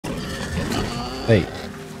Hey,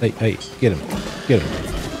 hey, get him. Get him.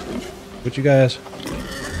 What you guys?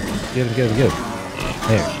 Get him, get him, get him.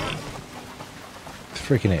 There.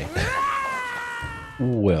 Freaking A.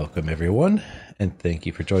 Welcome, everyone, and thank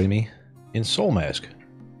you for joining me in Soulmask.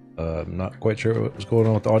 I'm not quite sure what was going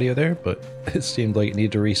on with the audio there, but it seemed like it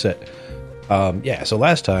needed to reset. Yeah, so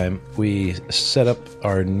last time we set up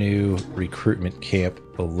our new recruitment camp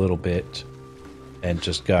a little bit and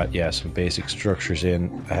just got, yeah, some basic structures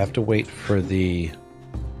in. I have to wait for the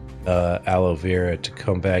aloe vera to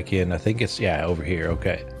come back in. I think it's, yeah, over here.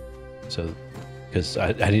 Okay. So, because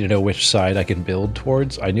I need to know which side I can build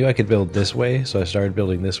towards. I knew I could build this way, so I started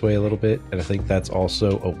building this way a little bit. And I think that's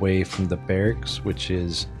also away from the barracks, which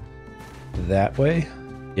is that way.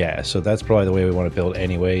 Yeah, so that's probably the way we want to build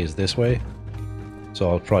anyway, is this way.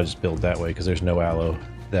 So I'll probably just build that way because there's no aloe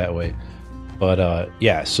that way. But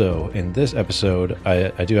yeah, so in this episode,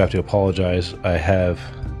 I do have to apologize. I have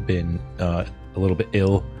been a little bit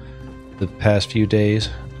ill the past few days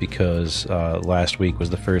because last week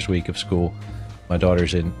was the first week of school. My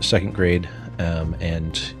daughter's in 2nd grade,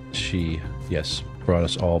 and she, yes, brought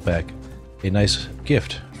us all back a nice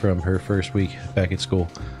gift from her first week back at school.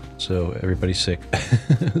 So everybody's sick.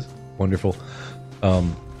 Wonderful.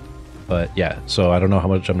 But yeah, so I don't know how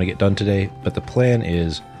much I'm gonna get done today, but the plan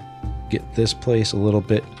is get this place a little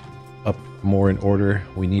bit up more in order.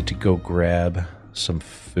 We need to go grab some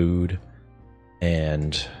food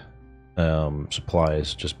and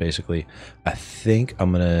supplies, just basically. I think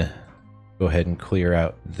I'm gonna go ahead and clear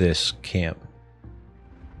out this camp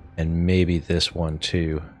and maybe this one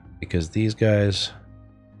too, because these guys,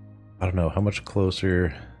 I don't know how much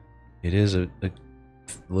closer it is, a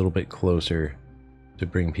little bit closer to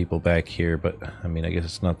bring people back here, but I mean, I guess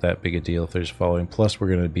it's not that big a deal if they're just following. Plus we're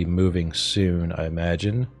going to be moving soon, I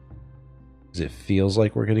imagine, because it feels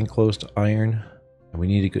like we're getting close to iron, and we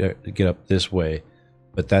need to get up this way,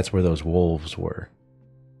 but that's where those wolves were.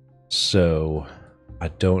 So I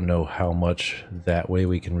don't know how much that way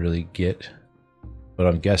we can really get, but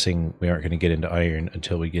I'm guessing we aren't going to get into iron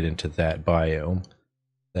until we get into that biome,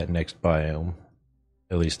 that next biome.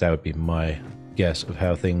 At least that would be my guess of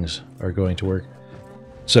how things are going to work.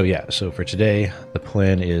 So yeah, so for today, the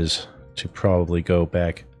plan is to probably go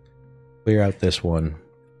back, clear out this one,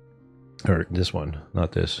 or this one,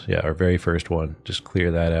 not this, yeah, our very first one, just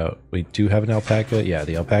clear that out. We do have an alpaca, yeah,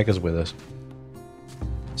 the alpaca's with us.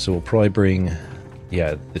 So we'll probably bring,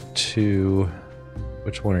 yeah, the two,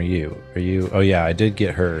 which one are you? Are you, oh yeah, I did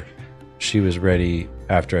get her. She was ready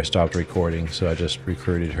after I stopped recording, so I just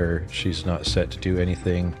recruited her. She's not set to do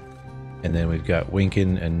anything. And then we've got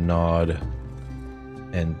Winkin and Nod.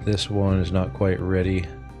 And this one is not quite ready.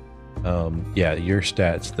 Yeah, your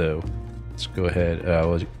stats though. Let's go ahead.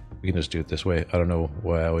 We can just do it this way. I don't know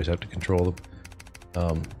why I always have to control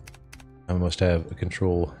them. I must have a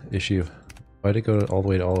control issue. Why'd it go all the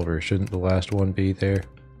way to Oliver? Shouldn't the last one be there?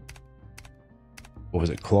 What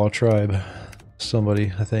was it? Claw Tribe?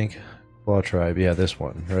 Somebody, I think. Claw Tribe. Yeah, this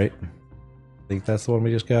one, right? I think that's the one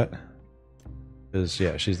we just got. Because,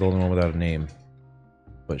 yeah, she's the only one without a name.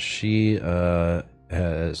 But she,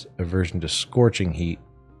 has aversion to scorching heat.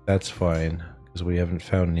 That's fine, because we haven't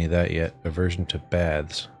found any of that yet. Aversion to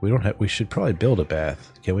baths. We don't have. We should probably build a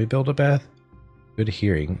bath. Can we build a bath? Good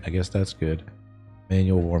hearing. I guess that's good.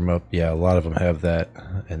 Manual warm up. Yeah, a lot of them have that.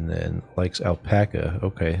 And then likes alpaca.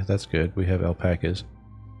 Okay, that's good. We have alpacas.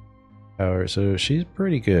 Power. So she's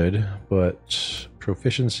pretty good, but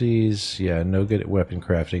proficiencies. Yeah, no good at weapon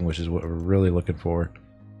crafting, which is what we're really looking for.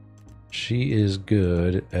 She is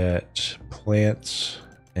good at plants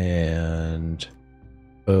and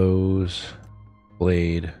bows,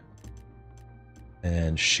 blade,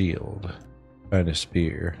 and shield. Kind of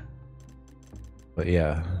spear. But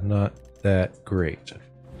yeah, not that great.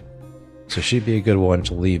 So she'd be a good one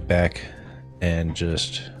to leave back and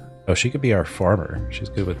just... Oh, she could be our farmer. She's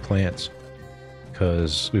good with plants.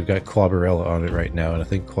 Because we've got Clobberella on it right now, and I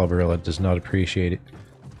think Clobberella does not appreciate it.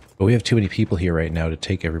 But we have too many people here right now to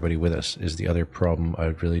take everybody with us, is the other problem I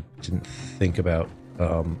really didn't think about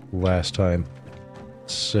last time.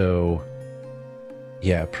 So,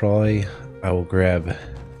 yeah, probably I will grab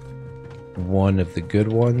one of the good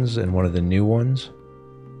ones and one of the new ones,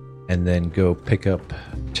 and then go pick up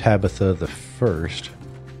Tabitha the first,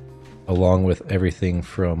 along with everything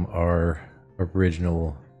from our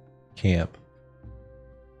original camp.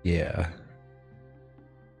 Yeah.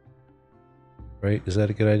 Right? Is that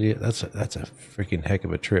a good idea? That's a freaking heck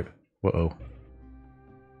of a trip. Whoa.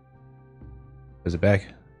 Is it back?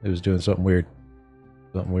 It was doing something weird.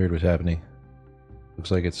 Something weird was happening. Looks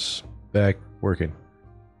like it's back working.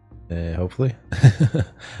 Hopefully.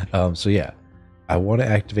 So yeah, I want to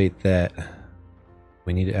activate that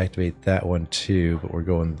we need to activate that one too, but we're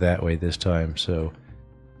going that way this time. So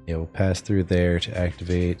yeah, we'll pass through there to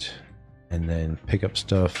activate and then pick up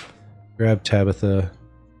stuff, grab Tabitha,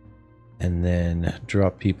 and then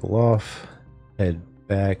drop people off, head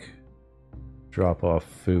back, drop off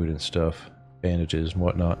food and stuff, bandages and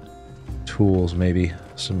whatnot, tools, maybe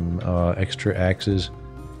some extra axes,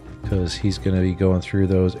 because he's going to be going through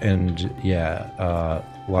those, and yeah,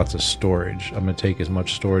 lots of storage. I'm going to take as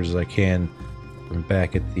much storage as I can from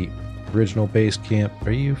back at the original base camp.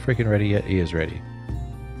 Are you freaking ready yet? He is ready.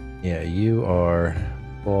 Yeah, you are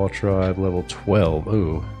Ball Tribe level 12.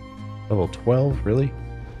 Ooh, level 12? Really?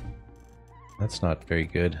 That's not very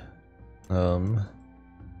good.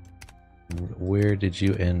 Where did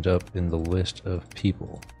you end up in the list of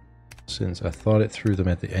people? Since I thought it threw them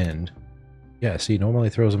at the end. Yeah, see, normally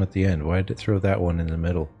it throws them at the end. Why did it throw that one in the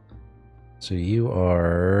middle? So you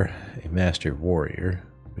are a Master Warrior,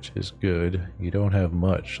 which is good. You don't have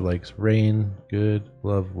much. Likes rain, good.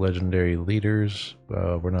 Love legendary leaders.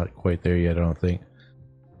 We're not quite there yet, I don't think.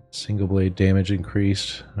 Single blade damage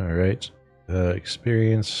increased. Alright.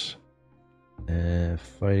 Experience.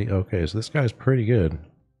 Fighting. Okay, so this guy's pretty good.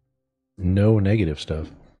 No negative stuff.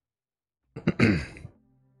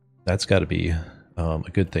 That's got to be a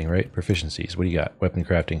good thing, right? Proficiencies. What do you got? Weapon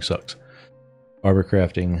crafting sucks. Armor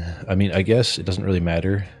crafting, I mean, I guess it doesn't really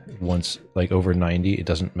matter. Once, like, over 90, it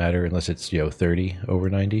doesn't matter unless it's, 30 over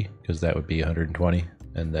 90, because that would be 120,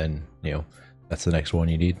 and then, that's the next one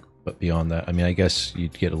you need. But beyond that, I mean, I guess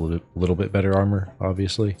you'd get a little bit better armor,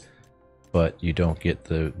 obviously, but you don't get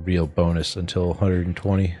the real bonus until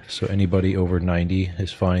 120, so anybody over 90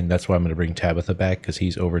 is fine. That's why I'm going to bring Tabitha back, because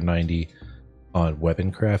he's over 90 on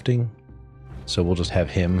weapon crafting. So we'll just have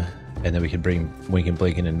him, and then we can bring Wink and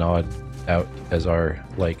Blinken and Nod out as our,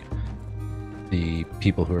 the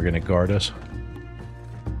people who are going to guard us.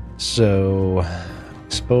 So,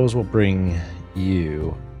 suppose we'll bring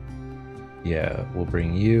you. Yeah, we'll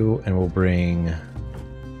bring you, and we'll bring...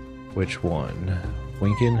 which one?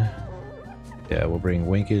 Winkin? Yeah, we'll bring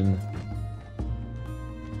Winkin,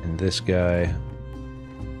 and this guy,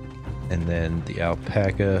 and then the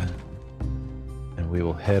alpaca, and we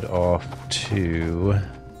will head off to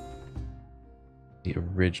the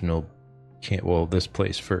original camp. Well, this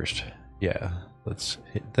place first. Yeah, let's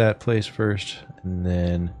hit that place first, and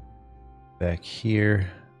then back here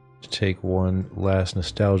to take one last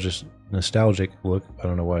nostalgic look. I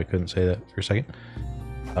don't know why I couldn't say that for a second.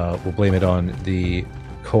 We'll blame it on the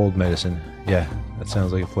cold medicine. Yeah, that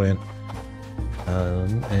sounds like a plan.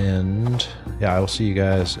 And yeah, I will see you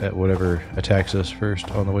guys at whatever attacks us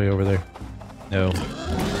first on the way over there. No.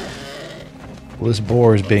 Well, this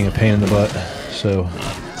boar is being a pain in the butt, so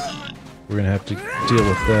we're gonna have to deal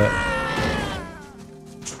with that.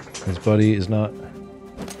 His buddy is not.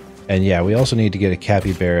 And yeah, we also need to get a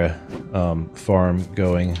capybara farm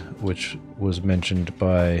going, which was mentioned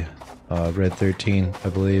by Red 13, I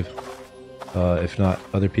believe. If not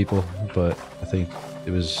other people, but I think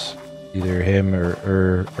it was either him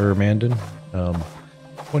or Mandan.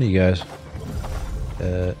 One of you guys.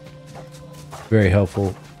 Very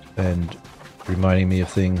helpful and reminding me of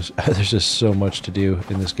things. There's just so much to do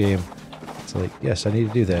in this game. It's like, yes, I need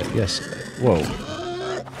to do that. Yes. Whoa.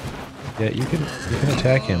 Yeah, you can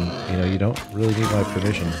attack him. You don't really need my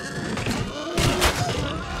permission.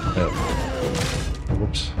 Oh.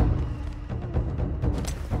 Whoops.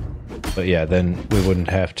 But yeah, then we wouldn't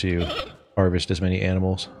have to harvest as many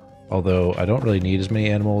animals. Although I don't really need as many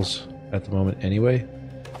animals at the moment anyway.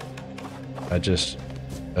 I just,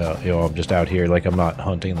 I'm just out here, like I'm not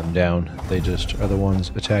hunting them down. They just are the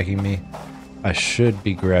ones attacking me. I should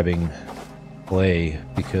be grabbing clay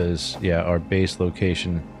because, yeah, our base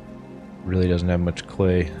location really doesn't have much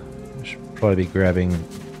clay. I should probably be grabbing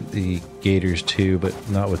the gators too, but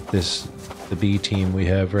not with the B team we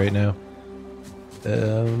have right now.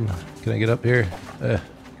 Can I get up here?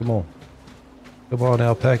 Come on. Come on,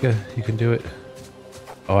 alpaca. You can do it.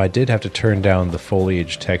 Oh, I did have to turn down the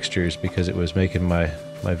foliage textures because it was making my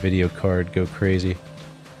video card go crazy.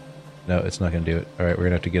 No, it's not going to do it. Alright, we're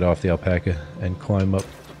going to have to get off the alpaca and climb up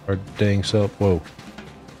our dang self. Whoa.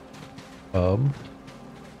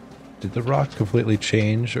 Did the rock completely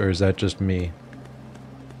change, or is that just me?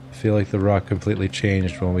 I feel like the rock completely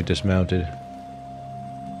changed when we dismounted.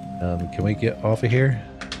 Can we get off of here?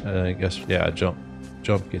 I guess, yeah, jump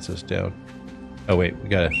gets us down. Oh wait, we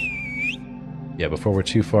gotta... Yeah, before we're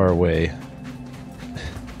too far away.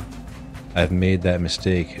 I've made that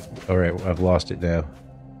mistake. Alright, I've lost it now.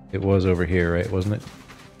 It was over here, right? Wasn't it?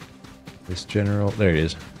 This general... There it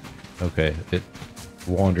is. Okay, it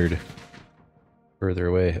wandered further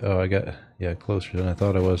away. Oh, I got... Yeah, closer than I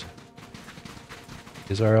thought I was.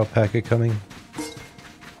 Is our alpaca coming?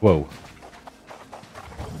 Whoa.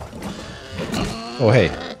 Oh, hey.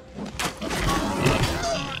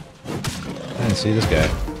 I didn't see this guy.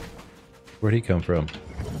 Where'd he come from?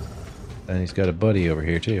 And he's got a buddy over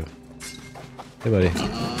here, too. Hey, buddy.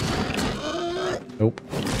 Nope.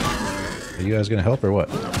 Are you guys gonna help or what?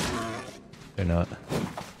 They're not.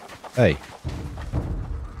 Hey.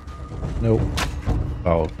 Nope.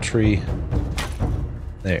 Oh, tree.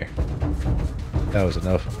 There. That was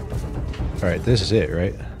enough. Alright, this is it,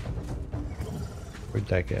 right? Where'd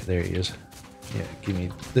that guy? There he is. Yeah, give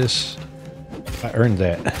me this. I earned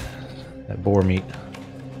that. That boar meat.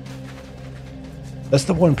 That's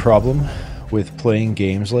the one problem with playing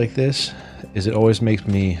games like this, is it always makes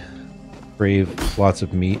me crave lots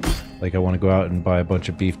of meat. Like I want to go out and buy a bunch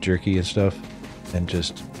of beef jerky and stuff and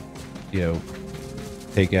just, you know,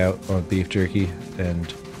 take out on beef jerky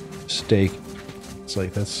and steak. It's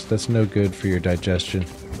like that's no good for your digestion.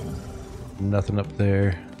 Nothing up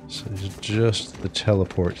there. So it's just the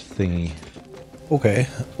teleport thingy. Okay,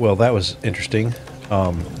 well that was interesting.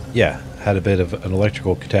 Yeah, had a bit of an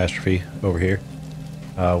electrical catastrophe over here.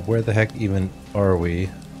 Where the heck even are we?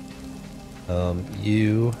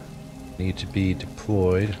 You need to be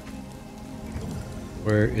deployed.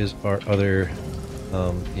 Where is our other...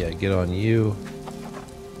 yeah, get on you.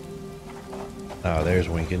 Ah, there's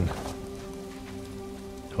Winkin.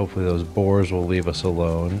 Hopefully those boars will leave us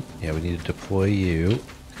alone. Yeah, we need to deploy you,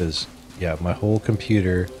 because, yeah, my whole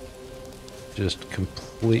computer just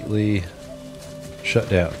completely shut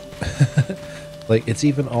down. Like, it's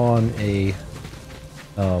even on a...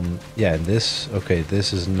 yeah, and this... Okay,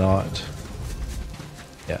 this is not...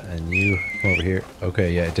 Yeah, and you come over here.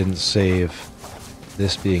 Okay, yeah, it didn't save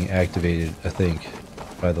this being activated, I think,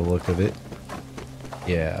 by the look of it.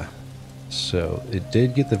 Yeah. So, it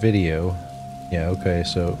did get the video. Yeah, okay,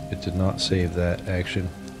 so it did not save that action.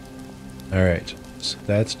 Alright, so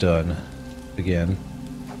that's done. Again.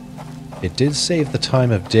 It did save the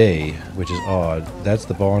time of day, which is odd. That's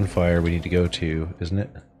the bonfire we need to go to, isn't it?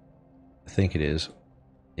 I think it is.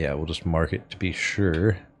 Yeah, we'll just mark it to be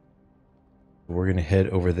sure. We're gonna head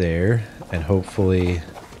over there, and hopefully...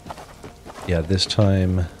 Yeah, this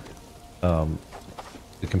time... the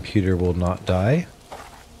computer will not die.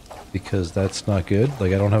 Because that's not good.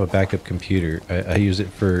 Like, I don't have a backup computer. I use it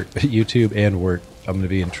for YouTube and work. I'm gonna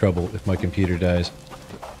be in trouble if my computer dies.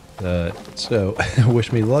 So,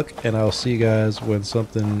 wish me luck, and I'll see you guys when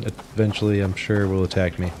something eventually, I'm sure, will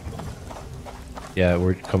attack me. Yeah,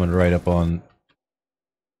 we're coming right up on...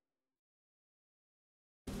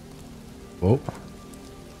 Whoa.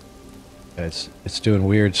 Yeah, it's doing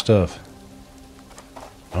weird stuff.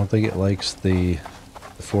 I don't think it likes the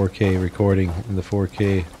 4K recording in the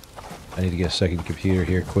 4K. I need to get a second computer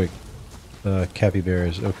here, quick.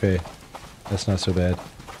 Capybaras, okay. That's not so bad.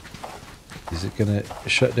 Is it gonna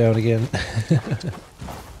shut down again?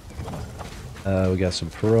 We got some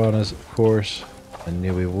piranhas, of course. I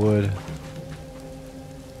knew we would.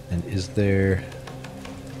 And is there...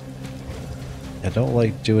 I don't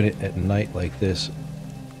like doing it at night like this.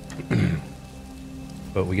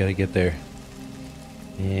 But we gotta get there.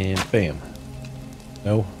 And bam.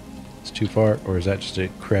 No? It's too far? Or is that just a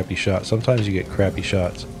crappy shot? Sometimes you get crappy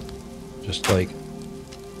shots. Just like...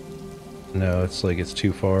 No, it's like it's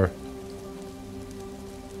too far.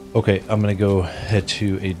 Okay, I'm gonna go head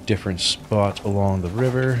to a different spot along the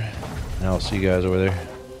river. And I'll see you guys over there.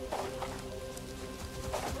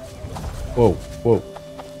 Whoa, whoa.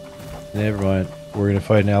 Never mind. We're gonna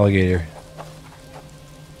fight an alligator.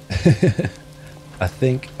 I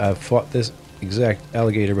think I've fought this exact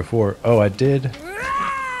alligator before. Oh, I did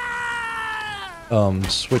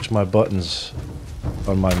switch my buttons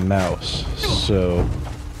on my mouse, so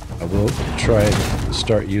I will try and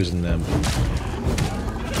start using them.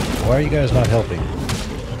 Why are you guys not helping?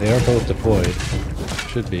 They are both deployed.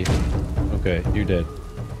 Should be. Okay, you're dead.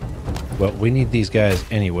 Well, we need these guys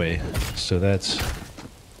anyway, so that's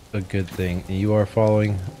a good thing. You are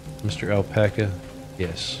following Mr. Alpaca?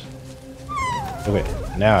 Yes. Okay,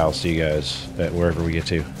 now I'll see you guys at wherever we get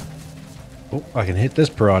to. Oh, I can hit this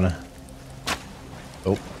piranha.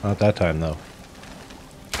 Oh, not that time though.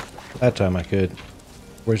 That time I could.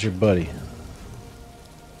 Where's your buddy?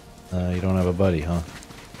 You don't have a buddy, huh?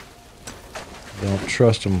 Don't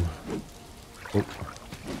trust him. Oh.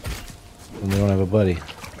 And they don't have a buddy.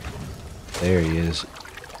 There he is.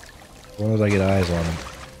 As long as I get eyes on him.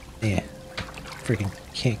 Man, freaking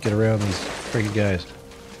can't get around these freaking guys.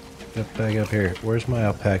 Get back up here. Where's my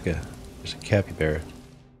alpaca? There's a capybara.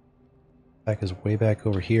 Alpaca's way back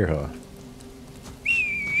over here, huh?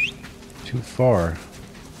 Too far.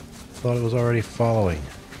 Thought it was already following.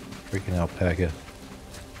 Freaking alpaca.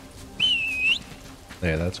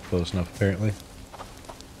 There, that's close enough apparently.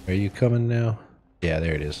 Are you coming now? Yeah,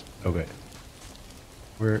 there it is. Okay.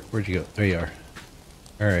 Where'd you go? There you are.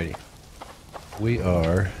 Alrighty. We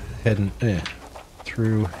are heading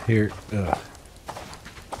through here.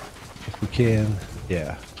 If we can.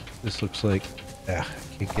 Yeah. This looks like... I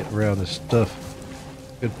can't get around this stuff.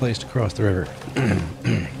 Good place to cross the river.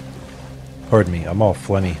 Pardon me, I'm all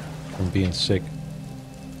phlegmy from being sick.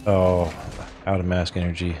 Oh, out of mask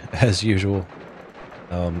energy, as usual.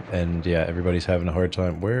 And yeah, everybody's having a hard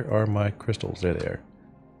time. Where are my crystals? There they are.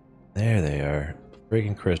 There they are.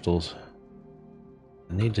 Breaking crystals.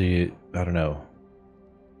 I need to, I don't know,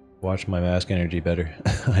 watch my mask energy better.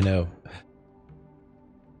 I know.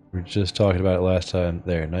 We were just talking about it last time.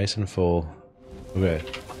 There, nice and full. Okay.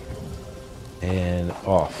 And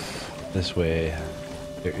off. This way.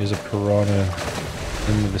 There is a piranha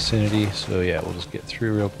in the vicinity, so yeah, we'll just get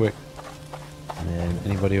through real quick. And then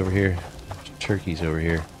anybody over here? There's turkeys over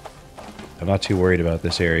here. I'm not too worried about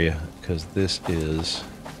this area, because this is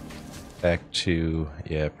back to,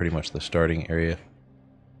 yeah, pretty much the starting area.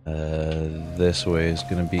 This way is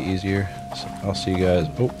going to be easier. So I'll see you guys.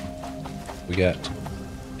 Oh, we got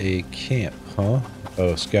a camp, huh?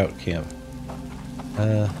 Oh, scout camp.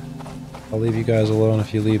 I'll leave you guys alone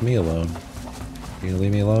if you leave me alone. You gonna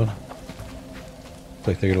leave me alone? Looks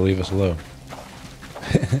like they're gonna leave us alone.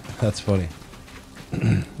 That's funny.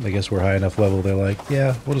 I guess we're high enough level, they're like,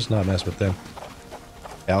 yeah, we'll just not mess with them.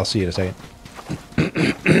 Yeah, I'll see you in a second.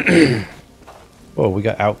 Whoa, we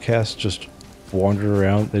got outcasts just wandering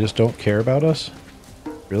around. They just don't care about us?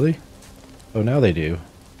 Really? Oh, now they do.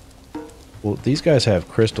 Well, these guys have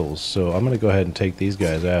crystals, so I'm gonna go ahead and take these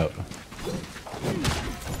guys out.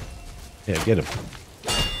 Yeah, get him.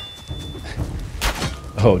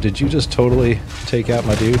 Oh, did you just totally take out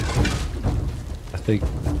my dude? I think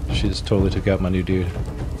she just totally took out my new dude.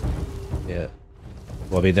 Yeah.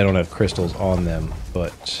 Well, I mean, they don't have crystals on them,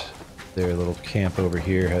 but their little camp over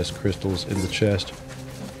here has crystals in the chest.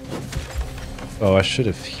 Oh, I should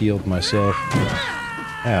have healed myself.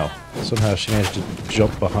 Ow. Somehow she managed to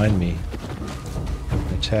jump behind me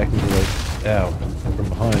and attack me like, ow, from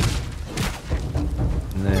behind.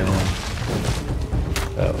 And then...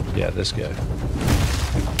 oh, yeah, this guy.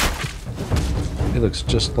 He looks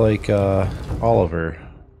just like Oliver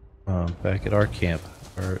back at our camp.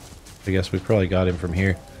 Or I guess we probably got him from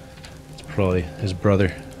here. It's probably his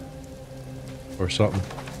brother or something.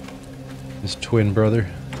 His twin brother.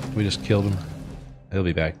 We just killed him. He'll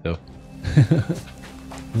be back though.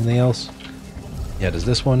 Anything else? Yeah, does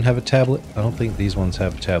this one have a tablet? I don't think these ones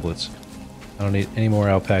have tablets. I don't need any more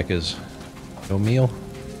alpacas. No meal?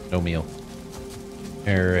 No meal.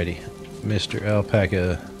 Alrighty. Mr.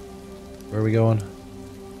 Alpaca. Where are we going?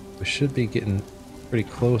 We should be getting pretty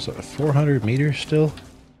close. 400 meters still?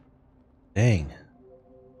 Dang.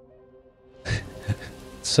 It's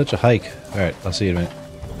such a hike. Alright, I'll see you in a minute.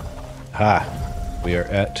 Ha! We are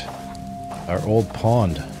at our old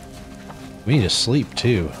pond. We need to sleep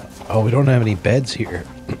too. Oh, we don't have any beds here.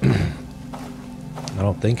 I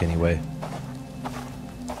don't think anyway.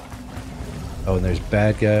 Oh, and there's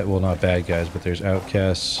bad guys. Well, not bad guys, but there's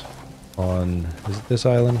outcasts on... is it this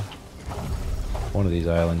island? One of these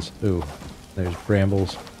islands. Ooh, there's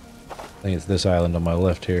brambles. I think it's this island on my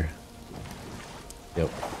left here. Yep.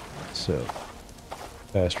 So,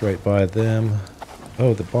 passed right by them.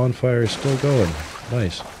 Oh, the bonfire is still going.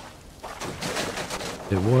 Nice.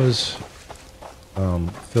 It was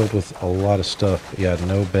filled with a lot of stuff. Yeah,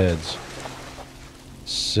 no beds.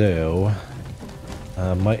 So,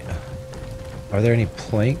 are there any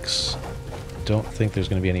planks? Don't think there's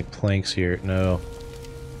going to be any planks here. No.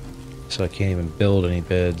 So I can't even build any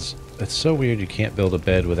beds. It's so weird you can't build a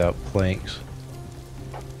bed without planks.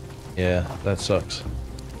 Yeah, that sucks.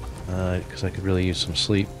 Because I could really use some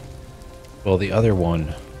sleep. Well, the other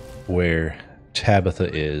one where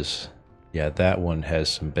Tabitha is, yeah, that one has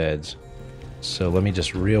some beds. So let me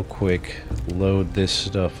just real quick load this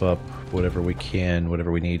stuff up, whatever we can,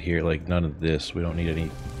 whatever we need here. Like none of this. We don't need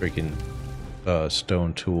any freaking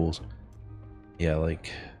stone tools. Yeah,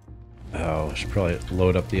 like... oh, I should probably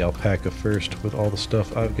load up the alpaca first with all the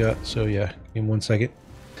stuff I've got. So yeah, give me 1 second.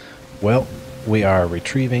 Well, we are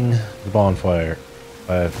retrieving the bonfire.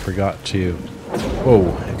 I forgot to...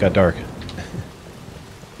 whoa, it got dark.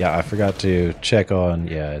 Yeah, I forgot to check on...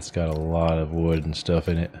 yeah, it's got a lot of wood and stuff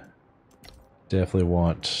in it. Definitely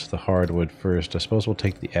want the hardwood first. I suppose we'll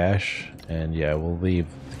take the ash, and yeah, we'll leave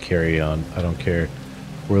the carry-on. I don't care.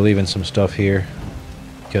 We're leaving some stuff here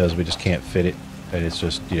because we just can't fit it. And it's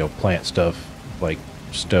just, you know, plant stuff like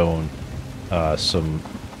stone, some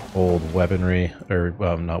old weaponry, or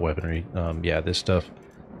not weaponry, yeah, this stuff.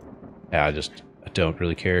 Yeah, I don't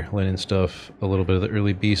really care. Linen stuff, a little bit of the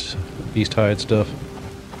early beast hide stuff.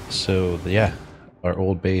 So yeah, our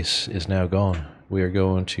old base is now gone. We are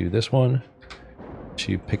going to this one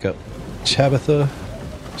to pick up Tabitha.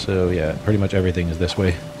 So yeah, pretty much everything is this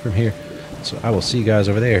way from here. So I will see you guys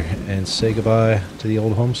over there and say goodbye to the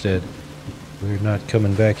old homestead. We're not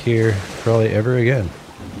coming back here probably ever again.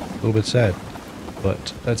 A little bit sad,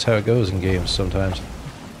 but that's how it goes in games sometimes.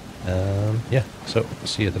 Yeah, so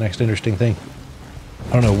see you at the next interesting thing.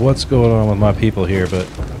 I don't know what's going on with my people here, but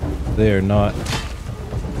they are not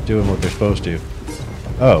doing what they're supposed to.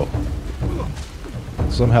 Oh.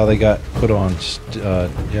 Somehow they got put on,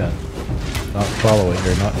 yeah, not following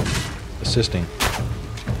or not assisting.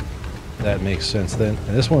 That makes sense then.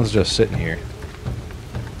 And this one's just sitting here.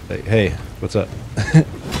 Like, hey, what's up?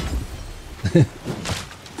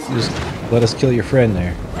 Just let us kill your friend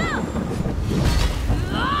there.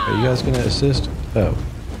 Are you guys gonna assist? Oh.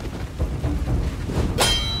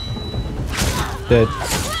 Dead.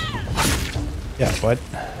 Yeah, what?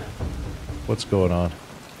 What's going on?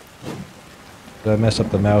 Did I mess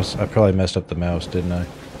up the mouse? I probably messed up the mouse, didn't I?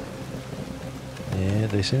 Yeah,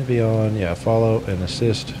 they seem to be on, yeah, follow and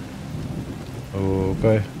assist.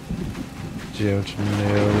 Okay. Don't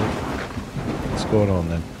know what's going on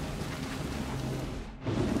then.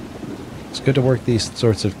 It's good to work these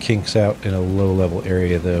sorts of kinks out in a low-level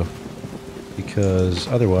area, though, because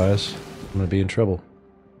otherwise I'm going to be in trouble.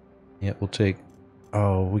 Yeah, we'll take...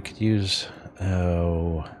 Oh, we could use...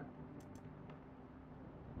 Oh...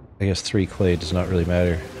 I guess 3 clay does not really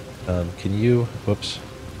matter. Can you... Whoops.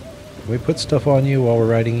 Can we put stuff on you while we're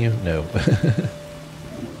riding you? No.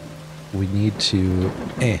 We need to...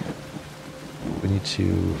 We need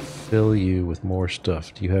to fill you with more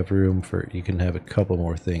stuff. Do you have room for... You can have a couple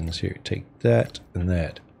more things here. Take that and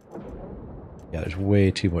that. Yeah, there's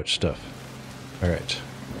way too much stuff. Alright.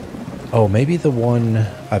 Oh, maybe the one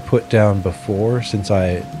I put down before, since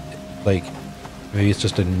I... Like... Maybe it's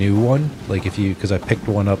just a new one. Like if you... Because I picked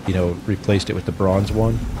one up, you know, replaced it with the bronze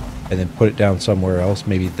one, and then put it down somewhere else.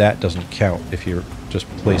 Maybe that doesn't count if you're just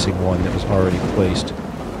placing one that was already placed.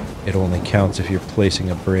 It only counts if you're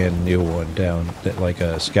placing a brand new one down that like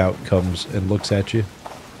a scout comes and looks at you.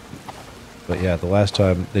 But yeah, the last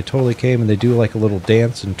time they totally came and they do like a little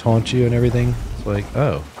dance and taunt you and everything. It's like,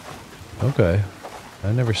 oh, okay.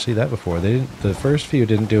 I never see that before. They didn't. The first few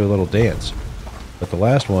didn't do a little dance, but the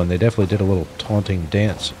last one they definitely did a little taunting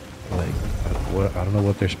dance. Like, I don't know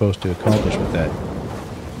what they're supposed to accomplish with that.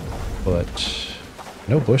 But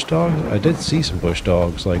no bush dogs. I did see some bush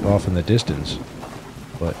dogs like off in the distance.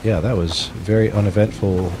 But yeah, that was very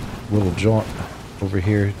uneventful little jaunt over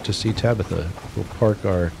here to see Tabitha. We'll park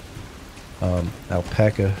our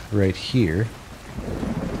alpaca right here.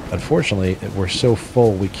 Unfortunately, we're so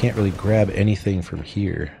full we can't really grab anything from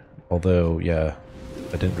here. Although, yeah,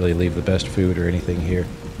 I didn't really leave the best food or anything here.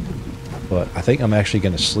 But I think I'm actually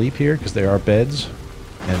going to sleep here because there are beds.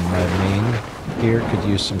 And my main here could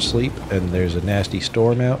use some sleep. And there's a nasty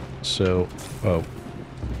storm out. So, oh.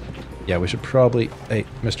 Yeah, we should probably... Hey,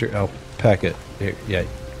 Mr. Alpaca. There, yeah.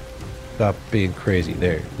 Stop being crazy.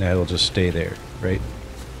 There. Now it'll just stay there, right?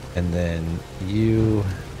 And then you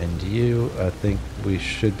and you. I think we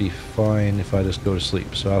should be fine if I just go to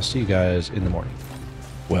sleep. So I'll see you guys in the morning.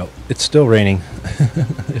 Well, it's still raining.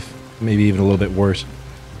 If maybe even a little bit worse.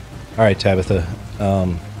 Alright, Tabitha.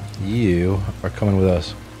 You are coming with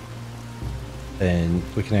us. And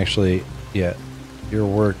we can actually... Yeah. Your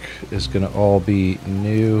work is going to all be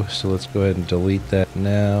new, so let's go ahead and delete that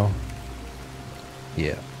now.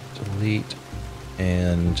 Yeah, delete.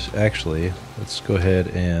 And actually, let's go ahead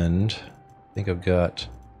and... I think I've got,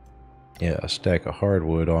 yeah, a stack of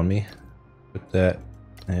hardwood on me. Put that,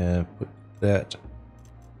 and put that.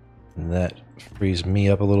 And that frees me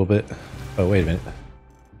up a little bit. Oh, wait a minute.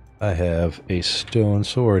 I have a stone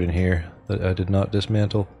sword in here that I did not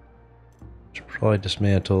dismantle. Should probably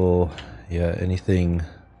dismantle... Yeah, anything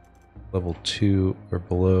level 2 or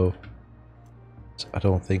below. I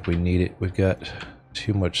don't think we need it. We've got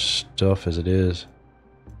too much stuff as it is.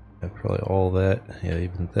 And probably all that. Yeah,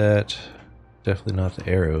 even that. Definitely not the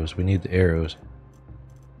arrows. We need the arrows.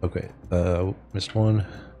 Okay, missed one.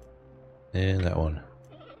 And that one.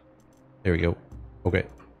 There we go. Okay.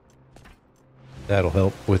 That'll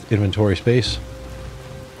help with inventory space.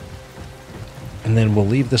 And then we'll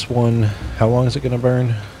leave this one. How long is it going to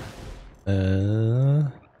burn?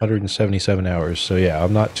 177 hours. So yeah,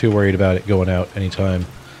 I'm not too worried about it going out anytime.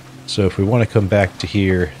 So if we want to come back to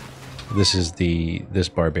here, this is this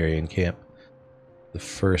barbarian camp, the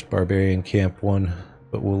first barbarian camp one.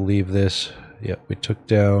 But we'll leave this. Yep, we took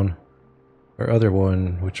down our other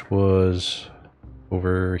one, which was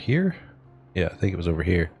over here. Yeah, I think it was over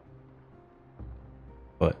here.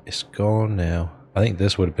 But it's gone now. I think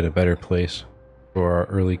this would have been a better place for our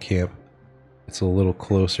early camp. It's a little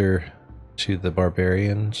closer to the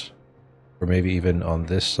barbarians. Or maybe even on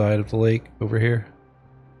this side of the lake over here.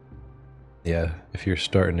 Yeah, if you're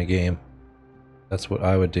starting a game, that's what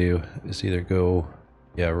I would do, is either go,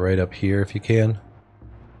 yeah, right up here if you can.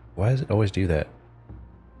 Why does it always do that?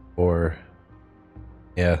 Or,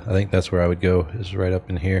 yeah, I think that's where I would go, is right up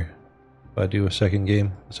in here. If I do a second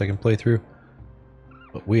game, a second playthrough.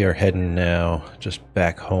 But we are heading now just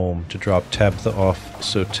back home to drop Tabitha off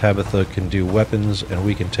so Tabitha can do weapons and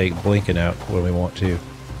we can take Blinken out when we want to.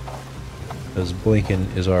 Because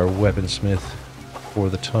Blinken is our weaponsmith for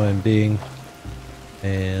the time being.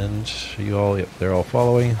 And you all, yep, they're all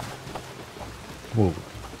following. Whoa,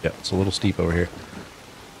 yeah, it's a little steep over here.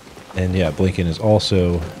 And yeah, Blinken is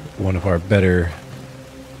also one of our better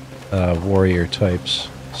warrior types.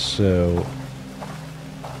 So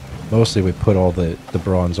mostly we put all the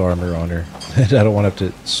bronze armor on her. I don't want to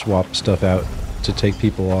have to swap stuff out to take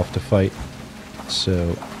people off to fight.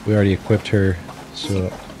 So we already equipped her. So,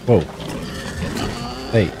 whoa.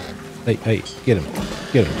 Hey, hey, hey, get him,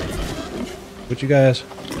 get him. What you guys?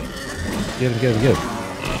 Get him, get him, get him.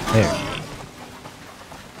 There.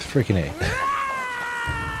 Freaking A.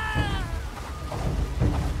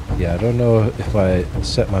 Yeah, I don't know if I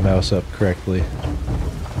set my mouse up correctly.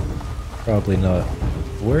 Probably not.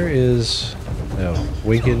 Where is... No,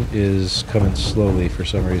 Winkin is coming slowly for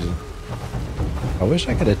some reason. I wish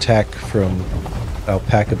I could attack from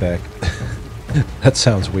alpaca back. That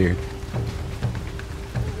sounds weird.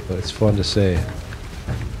 But it's fun to say.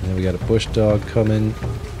 And then we got a bush dog coming.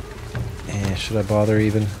 And should I bother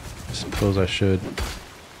even? I suppose I should. And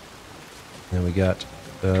then we got...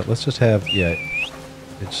 let's just have... Yeah,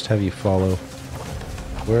 just have you follow.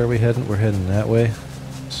 Where are we heading? We're heading that way.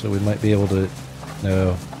 So we might be able to...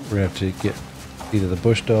 No, we're going to have to get either the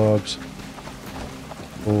bush dogs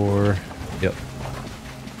or... Yep.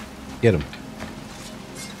 Get them.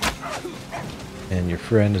 And your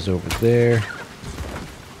friend is over there.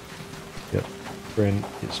 Yep. Friend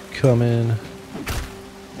is coming.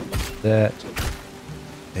 That.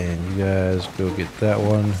 And you guys go get that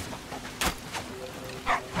one.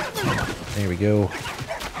 There we go.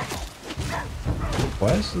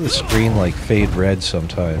 Why does the screen like fade red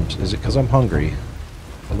sometimes? Is it because I'm hungry?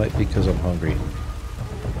 It might be because I'm hungry.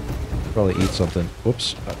 Probably eat something.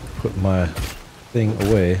 Whoops. I put my thing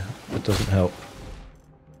away. That doesn't help.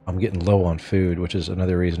 I'm getting low on food, which is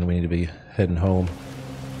another reason we need to be heading home.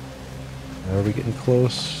 Are we getting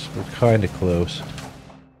close? We're kind of close.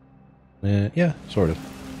 Yeah, sort of.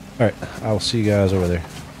 Alright, I'll see you guys over there.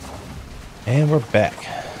 And we're back.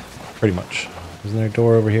 Pretty much. Isn't there a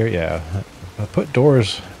door over here? Yeah. I put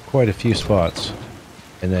doors quite a few spots.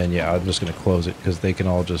 And then, yeah, I'm just going to close it because they can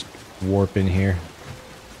all just warp in here.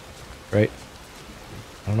 Right?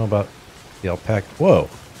 I don't know about the alpaca. Whoa!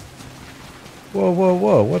 Whoa, whoa,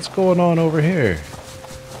 whoa. What's going on over here?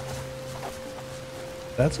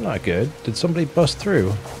 That's not good. Did somebody bust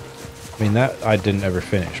through? I mean, that I didn't ever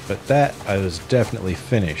finish, but that I was definitely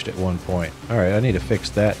finished at one point. Alright, I need to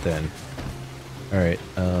fix that then. Alright,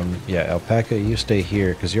 yeah, alpaca, you stay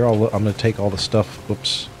here, because you're all... I'm going to take all the stuff...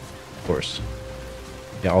 Whoops. Of course.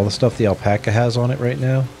 Yeah, all the stuff the alpaca has on it right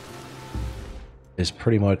now is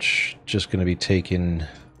pretty much just going to be taken...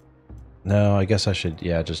 No, I guess I should,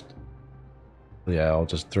 yeah, just... Yeah, I'll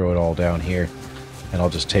just throw it all down here, and I'll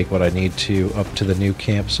just take what I need to up to the new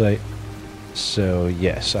campsite. So,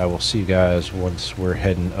 yes, I will see you guys once we're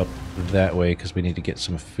heading up that way, because we need to get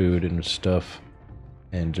some food and stuff.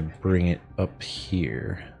 And to bring it up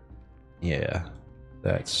here. Yeah,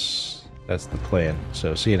 that's the plan.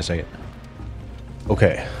 So see you in a second.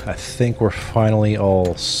 Okay, I think we're finally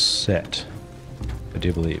all set. I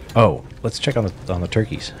do believe. Oh, let's check on the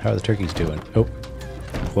turkeys. How are the turkeys doing? Oh,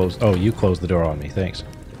 closed. Oh, you closed the door on me. Thanks.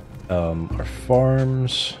 Our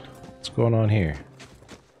farms. What's going on here?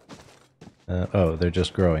 Oh, they're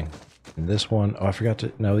just growing. And this one, oh, I forgot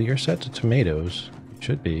to. No, you're set to tomatoes. It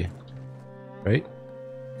should be, right?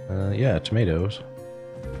 Yeah, tomatoes.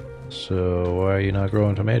 So why are you not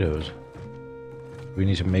growing tomatoes? We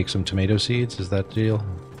need to make some tomato seeds? Is that the deal?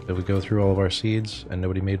 Did we go through all of our seeds and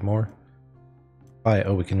nobody made more? Papaya.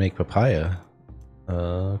 Oh, we can make papaya.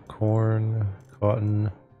 Corn,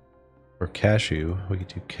 cotton, or cashew. We could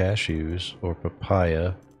do cashews or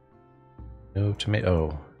papaya. No tomato.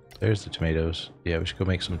 Oh, there's the tomatoes. Yeah, we should go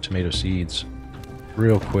make some tomato seeds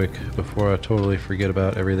real quick before I totally forget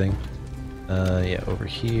about everything. Yeah, over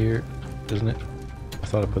here, isn't it? I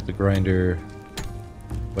thought I put the grinder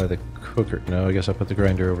by the cooker. No, I guess I put the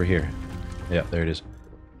grinder over here. Yeah, there it is.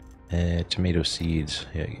 Tomato seeds.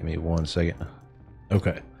 Yeah, give me 1 second.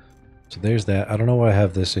 Okay. So there's that. I don't know why I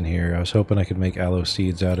have this in here. I was hoping I could make aloe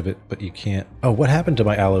seeds out of it, but you can't. Oh, what happened to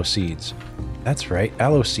my aloe seeds? That's right,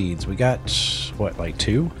 aloe seeds. We got, what, like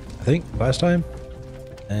 2, I think, last time?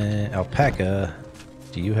 Alpaca.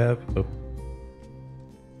 Do you have... Oh.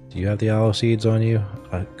 Do you have the aloe seeds on you?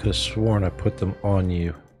 I could have sworn I put them on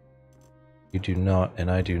you. You do not,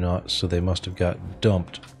 and I do not, so they must have got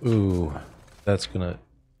dumped. Ooh, that's gonna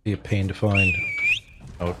be a pain to find.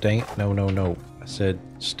 Oh, dang it. No, no, no. I said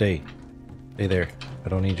stay. Stay there. I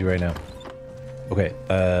don't need you right now. Okay,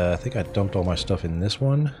 I think I dumped all my stuff in this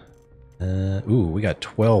one. Ooh, we got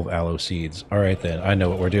 12 aloe seeds. Alright then, I know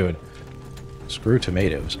what we're doing. Screw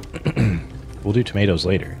tomatoes. We'll do tomatoes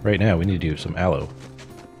later. Right now, we need to do some aloe.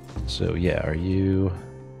 So yeah, are you...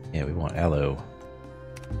 Yeah, we want aloe.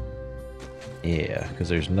 Yeah, because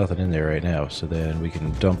there's nothing in there right now. So then we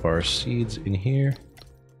can dump our seeds in here.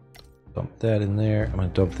 Dump that in there. I'm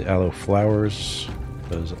going to dump the aloe flowers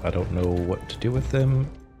because I don't know what to do with them.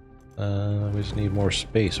 We just need more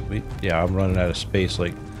space. Yeah, I'm running out of space.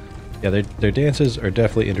 Like, yeah, their dances are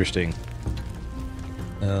definitely interesting.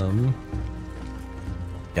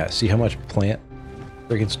 Yeah, see how much plant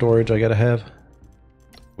freaking storage I gotta have?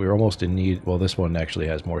 We're almost in need. Well, this one actually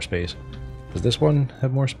has more space. Does this one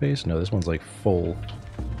have more space? No, this one's like full.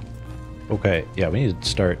 Okay, yeah, we need to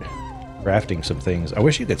start crafting some things. I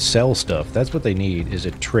wish you could sell stuff. That's what they need, is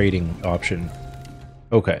a trading option.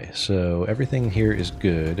 Okay, so everything here is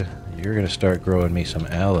good. You're gonna start growing me some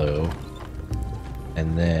aloe.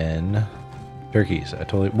 And then turkeys. I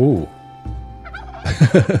totally... Woo!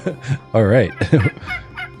 Alright.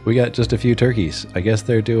 We got just a few turkeys. I guess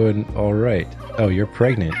they're doing alright. Oh, you're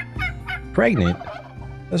pregnant. Pregnant?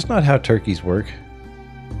 That's not how turkeys work.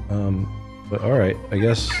 But alright. I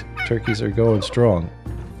guess turkeys are going strong.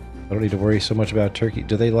 I don't need to worry so much about turkey.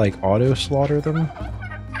 Do they like auto-slaughter them?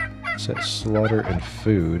 Set slaughter and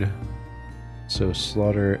food. So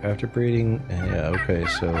slaughter after breeding. Yeah, okay,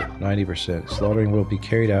 so 90%. Slaughtering will be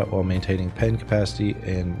carried out while maintaining pen capacity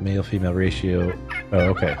and male-female ratio. Oh,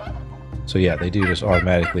 okay. So yeah, they do just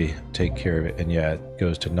automatically take care of it. And yeah, it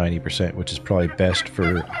goes to 90%, which is probably best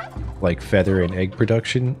for like feather and egg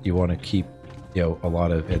production. You want to keep, you know, a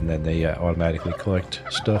lot of, and then they automatically collect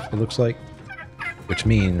stuff, it looks like. Which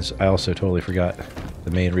means, I also totally forgot,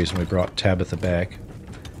 the main reason we brought Tabitha back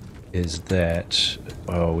is that,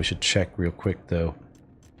 oh, we should check real quick though.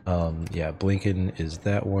 Yeah, Blinken is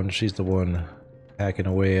that one. She's the one hacking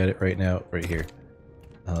away at it right now, right here.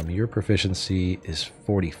 Your proficiency is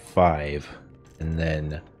 45, and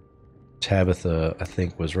then Tabitha, I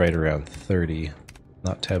think, was right around 30.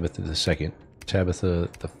 Not Tabitha the second, Tabitha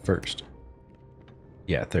the first.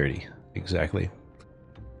 Yeah, 30, exactly.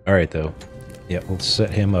 Alright though. Yeah, we'll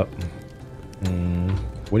set him up.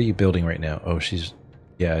 What are you building right now? Oh, she's...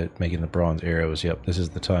 Yeah, making the bronze arrows. Yep, this is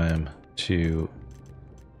the time to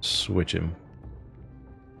switch him.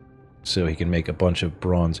 So he can make a bunch of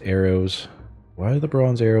bronze arrows. Why are the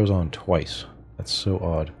bronze arrows on twice? That's so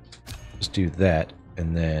odd. Just do that,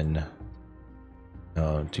 and then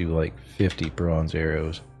do like 50 bronze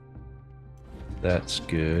arrows. That's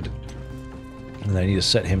good. And I need to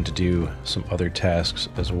set him to do some other tasks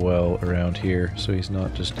as well around here, so he's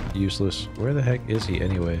not just useless. Where the heck is he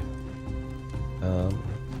anyway?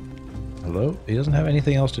 Hello? He doesn't have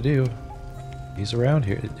anything else to do. He's around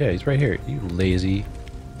here. Yeah, he's right here. You lazy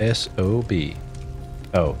SOB.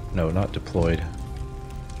 Oh, no, not deployed.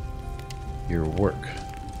 Your work.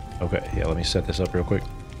 Okay, yeah, let me set this up real quick.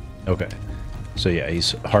 Okay. So yeah,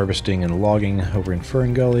 he's harvesting and logging over in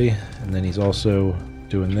Fern Gully, and then he's also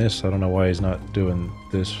doing this. I don't know why he's not doing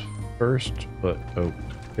this first, but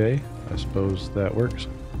okay. I suppose that works.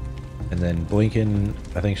 And then Blinken,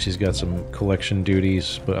 I think she's got some collection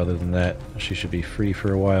duties, but other than that, she should be free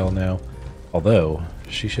for a while now. Although,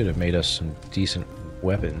 she should have made us some decent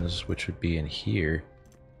weapons, which would be in here.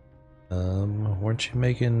 Weren't you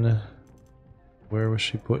making... Where was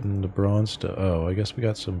she putting the bronze stuff? Oh, I guess we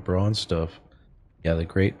got some bronze stuff. Yeah, the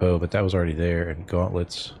great bow, but that was already there, and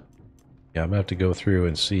gauntlets. Yeah, I'm gonna have to go through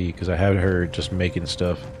and see, because I had her just making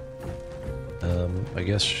stuff. I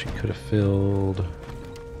guess she could have filled...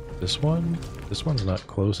 This one? This one's not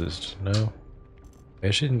closest, no? I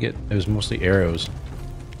guess she didn't get... It was mostly arrows.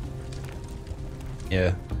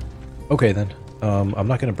 Yeah. Okay then. I'm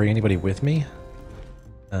not gonna bring anybody with me.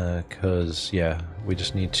 Cause, yeah, we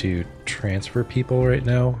just need to transfer people right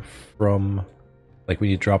now from... Like, we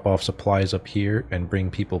need to drop off supplies up here and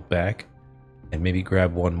bring people back. And maybe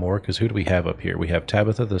grab one more, because who do we have up here? We have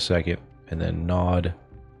Tabitha the second, and then Nod,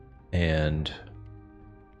 and...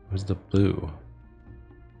 Who's the blue?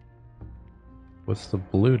 What's the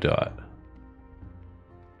blue dot?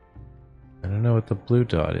 I don't know what the blue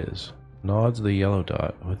dot is. Nod's the yellow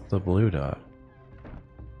dot. What's the blue dot?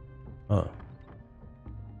 Huh.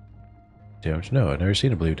 Don't know. I've never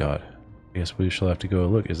seen a blue dot. I guess we shall have to go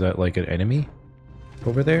look. Is that like an enemy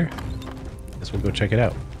over there? Guess we'll go check it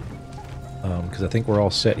out. Because I think we're all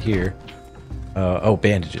set here. Oh,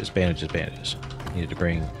 bandages. Needed to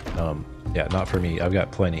bring, yeah, not for me. I've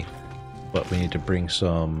got plenty. But we need to bring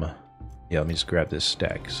some... Yeah, let me just grab this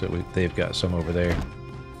stack. So they've got some over there.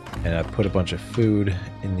 And I put a bunch of food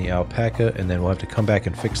in the alpaca, and then we'll have to come back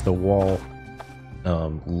and fix the wall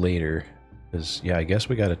later. Because, yeah, I guess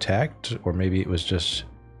we got attacked, or maybe it was just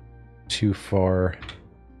too far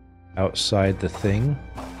outside the thing.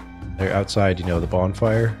 Or outside, you know, the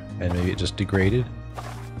bonfire, and maybe it just degraded.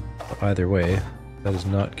 But either way, that is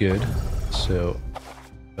not good. So,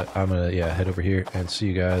 but I'm gonna, yeah, head over here and see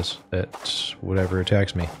you guys at whatever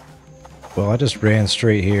attacks me. Well, I just ran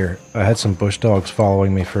straight here. I had some bush dogs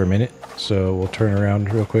following me for a minute, so we'll turn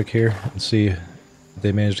around real quick here and see if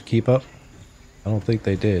they managed to keep up. I don't think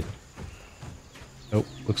they did. Nope,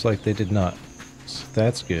 looks like they did not. So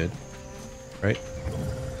that's good, right?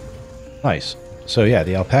 Nice. So yeah,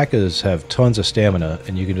 the alpacas have tons of stamina,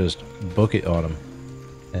 and you can just book it on them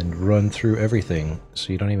and run through everything.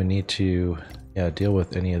 So you don't even need to, yeah, deal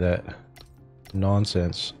with any of that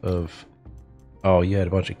nonsense of, oh, you had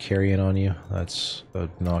a bunch of carrion on you. That's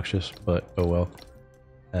obnoxious, but oh well.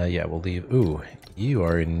 Yeah, we'll leave. Ooh, you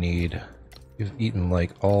are in need. You've eaten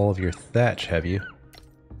like all of your thatch, have you?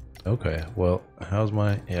 Okay, well, how's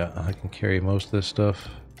my... Yeah, I can carry most of this stuff,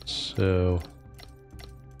 so...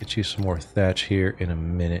 Get you some more thatch here in a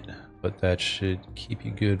minute, but that should keep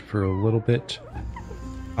you good for a little bit.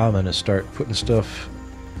 I'm gonna start putting stuff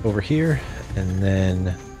over here, and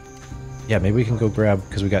then... Yeah, maybe we can go grab...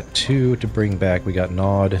 Because we got 2 to bring back. We got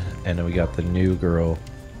Nod, and then we got the new girl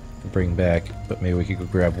to bring back, but maybe we could go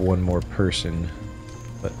grab one more person.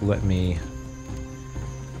 But let me...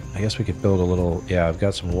 I guess we could build a little... Yeah, I've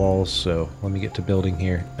got some walls, so let me get to building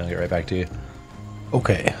here. I'll get right back to you.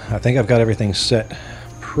 Okay, I think I've got everything set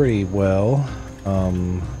pretty well.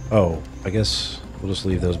 Oh, I guess we'll just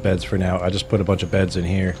leave those beds for now. I just put a bunch of beds in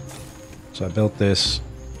here. So I built this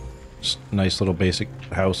just nice little basic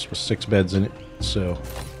house with 6 beds in it. So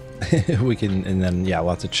we can... And then, yeah,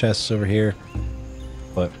 lots of chests over here.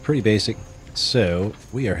 But pretty basic. So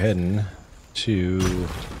we are heading to...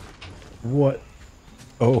 What?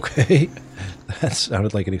 Okay, that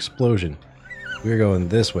sounded like an explosion. We're going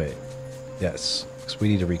this way. Yes, because we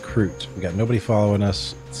need to recruit. We got nobody following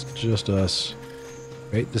us. It's just us.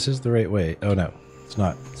 Right, this is the right way. Oh no, it's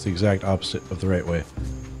not. It's the exact opposite of the right way.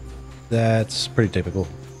 That's pretty typical.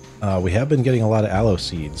 We have been getting a lot of aloe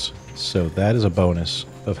seeds, so that is a bonus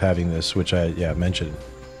of having this, which I, yeah, mentioned.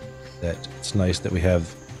 That it's nice that we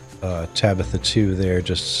have Tabitha 2 there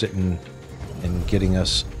just sitting and getting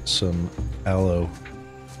us some aloe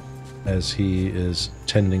as he is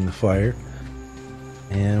tending the fire.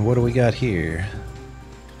 And what do we got here?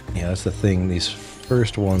 Yeah, that's the thing. These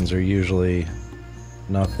first ones are usually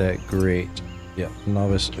not that great. Yeah,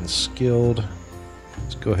 novice and skilled.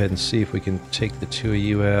 Let's go ahead and see if we can take the 2 of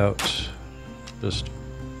you out. Just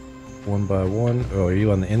one by one. Oh, are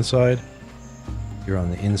you on the inside? You're on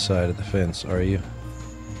the inside of the fence, are you?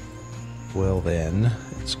 Well then,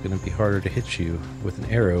 it's going to be harder to hit you with an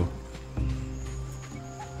arrow.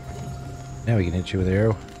 Now we can hit you with an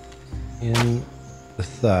arrow in the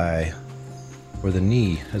thigh, or the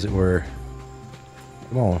knee, as it were.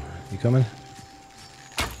 Come on, you coming?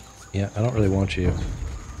 Yeah, I don't really want you,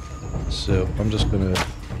 so I'm just gonna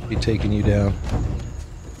be taking you down.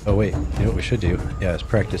 Oh wait, you know what we should do? Yeah, is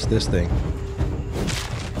practice this thing.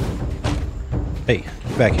 Hey,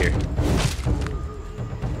 get back here.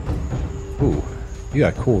 Ooh, you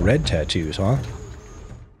got cool red tattoos, huh?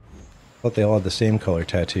 Thought they all had the same color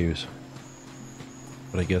tattoos.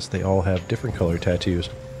 But I guess they all have different color tattoos.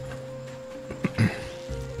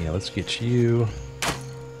 Yeah, let's get you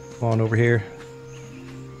on over here.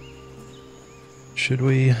 Should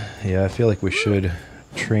we? Yeah, I feel like we should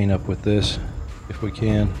train up with this if we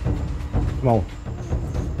can. Come on.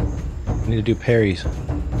 I need to do parries.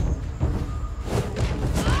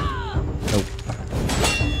 Nope.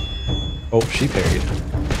 Oh, she parried.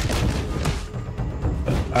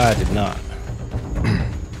 But I did not.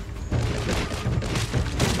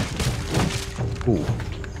 Ooh.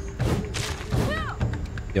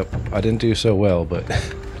 Yep, I didn't do so well, but I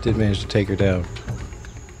did manage to take her down.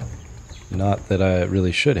 Not that I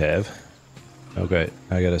really should have. Okay,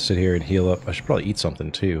 I gotta sit here and heal up. I should probably eat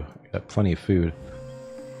something too. Got plenty of food.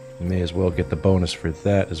 You may as well get the bonus for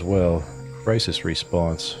that as well. Crisis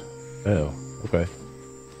response. Oh, Okay.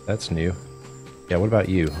 That's new. Yeah, what about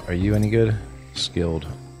you? Are you any good? Skilled.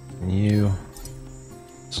 And you...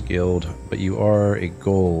 skilled. But you are a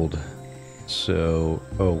gold. So...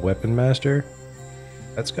 oh, weapon master?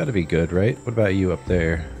 That's gotta be good, right? What about you up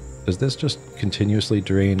there? Does this just continuously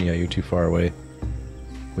drain? Yeah, you're too far away.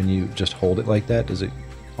 When you just hold it like that, does it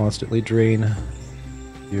constantly drain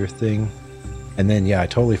your thing? And then, yeah, I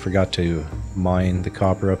totally forgot to mine the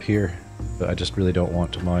copper up here. But I just really don't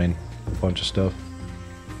want to mine a bunch of stuff.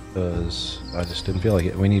 Because I just didn't feel like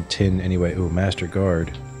it. We need tin anyway. Ooh, Master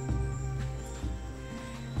Guard.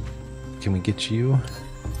 Can we get you?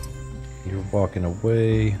 You're walking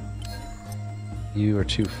away. You are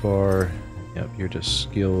too far. Yep, you're just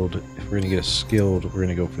skilled. If we're gonna get a skilled, we're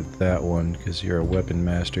gonna go for that one because you're a weapon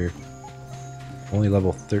master. Only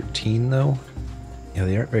level 13 though? Yeah,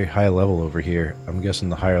 they aren't very high level over here. I'm guessing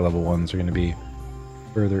the higher level ones are gonna be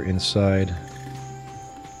further inside.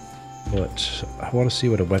 But I want to see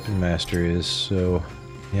what a weapon master is, so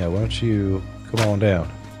yeah, why don't you come on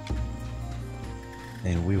down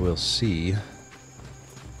and we will see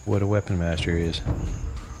what a weapon master is.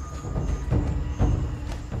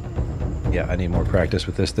 Yeah, I need more practice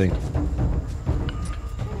with this thing.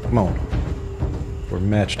 Come on. We're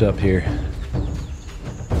matched up here.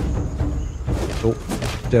 Oh,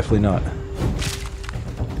 definitely not.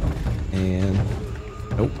 And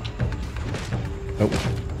nope. Nope.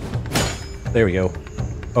 There we go.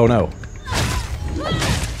 Oh no.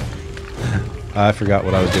 I forgot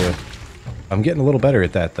what I was doing. I'm getting a little better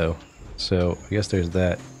at that though. So I guess there's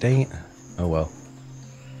that. Dang it. Oh well.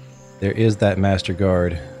 There is that Master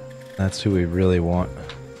Guard. That's who we really want.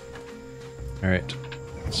 Alright.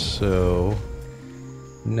 So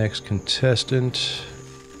next contestant.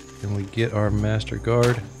 Can we get our Master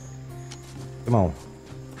Guard? Come on.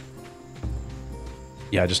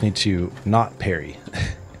 Yeah, I just need to not parry.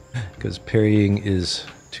 Because parrying is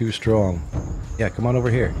too strong. Yeah, come on over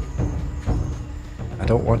here. I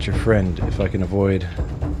don't want your friend if I can avoid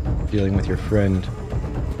dealing with your friend.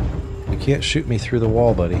 You can't shoot me through the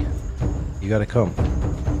wall, buddy. You gotta come.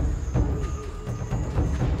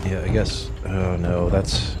 Yeah, I guess... oh no,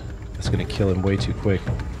 that's gonna kill him way too quick.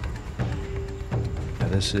 Yeah,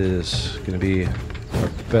 this is gonna be our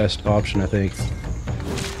best option, I think.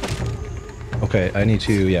 Okay, I need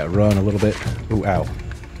to, yeah, run a little bit. Ooh, ow.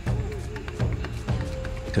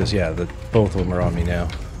 Because, yeah, both of them are on me now.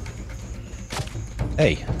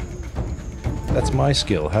 Hey! That's my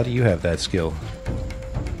skill. How do you have that skill?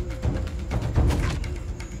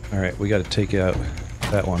 Alright, we gotta take out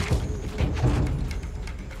that one.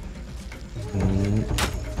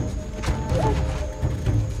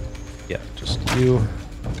 Yeah, just you.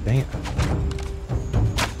 Dang it.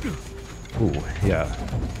 Ooh, yeah.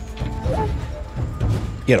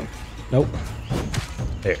 Get him. Nope.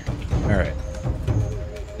 There. Alright.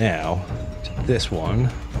 Now, to this one.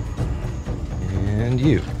 And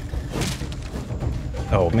you.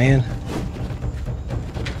 Oh, man.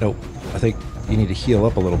 Nope. I think you need to heal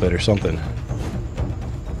up a little bit or something.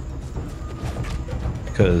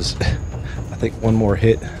 Because I think one more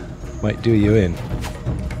hit might do you in.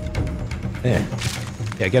 Yeah.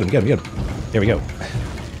 Yeah, get him, get him, get him. There we go.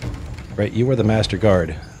 Right, you were the Master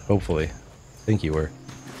Guard. Hopefully. I think you were.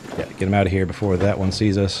 Yeah, get him out of here before that one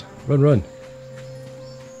sees us. Run, run.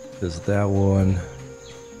 Because that one...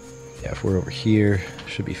 yeah, if we're over here,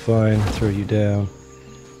 should be fine. Throw you down.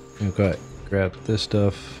 We've got... grab this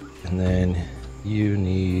stuff. And then you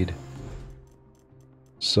need...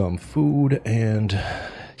 some food and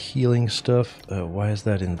healing stuff. Why is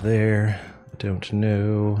that in there? I don't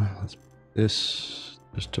know. Let's put this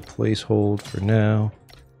just to placehold for now.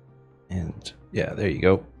 And yeah, there you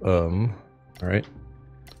go. Alright.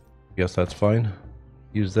 Guess that's fine.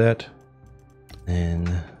 Use that. And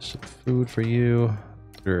some food for you.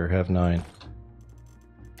 Sure, have 9.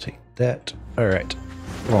 Take that. Alright.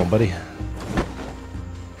 Come on, buddy.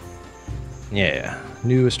 Yeah.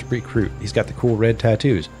 Newest recruit. He's got the cool red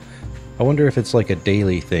tattoos. I wonder if it's like a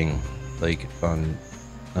daily thing. Like on,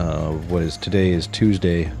 what is, today is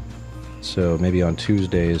Tuesday. So maybe on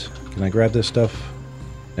Tuesdays. Can I grab this stuff?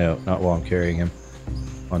 No, not while I'm carrying him.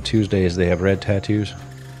 On Tuesdays they have red tattoos.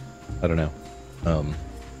 I don't know.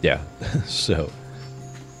 Yeah. So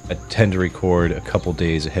I tend to record a couple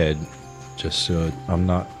days ahead. Just so I'm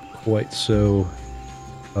not quite so,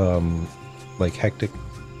 like hectic.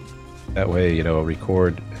 That way, you know, I'll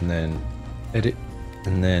record and then edit,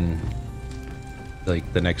 and then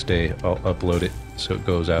like the next day I'll upload it so it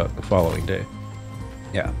goes out the following day.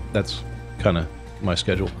 Yeah, that's kind of my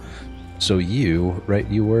schedule. So you, right,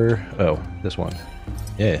 you were, oh, this one.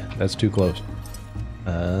 Yeah, that's too close.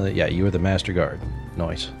 Yeah, you were the Master Guard.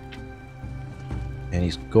 Nice. And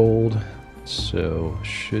he's gold, so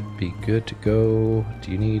should be good to go.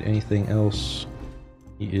 Do you need anything else?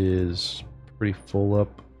 He is pretty full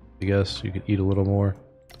up, I guess. You could eat a little more.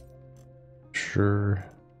 Sure.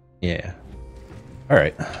 Yeah.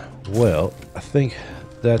 Alright. Well, I think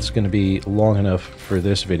that's going to be long enough for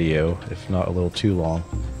this video, if not a little too long.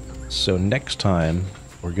 So next time,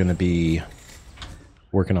 we're going to be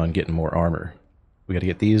working on getting more armor. We got to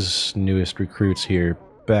get these newest recruits here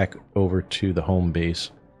back over to the home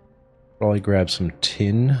base. Probably grab some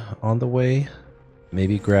tin on the way.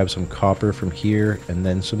 Maybe grab some copper from here and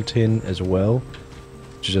then some tin as well.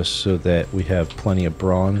 Just so that we have plenty of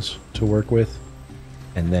bronze to work with.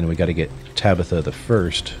 And then we got to get Tabitha the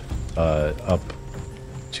First up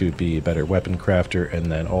to be a better weapon crafter.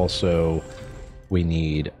 And then also we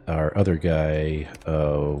need our other guy,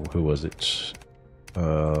 who was it?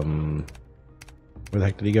 Where the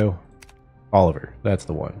heck did he go? Oliver, that's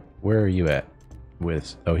the one. Where are you at?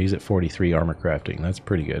 With, oh, he's at 43 armor crafting. That's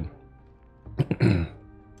pretty good.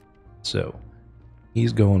 So,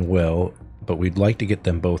 he's going well, but we'd like to get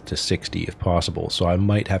them both to 60 if possible. So I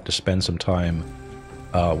might have to spend some time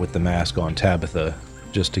with the mask on Tabitha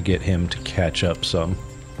just to get him to catch up some.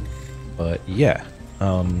 But yeah,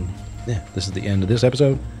 this is the end of this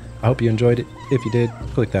episode. I hope you enjoyed it. If you did,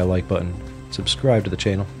 click that like button. Subscribe to the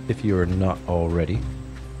channel if you are not already.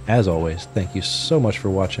 As always, thank you so much for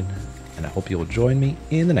watching, and I hope you will join me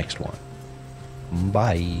in the next one.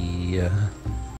 Bye.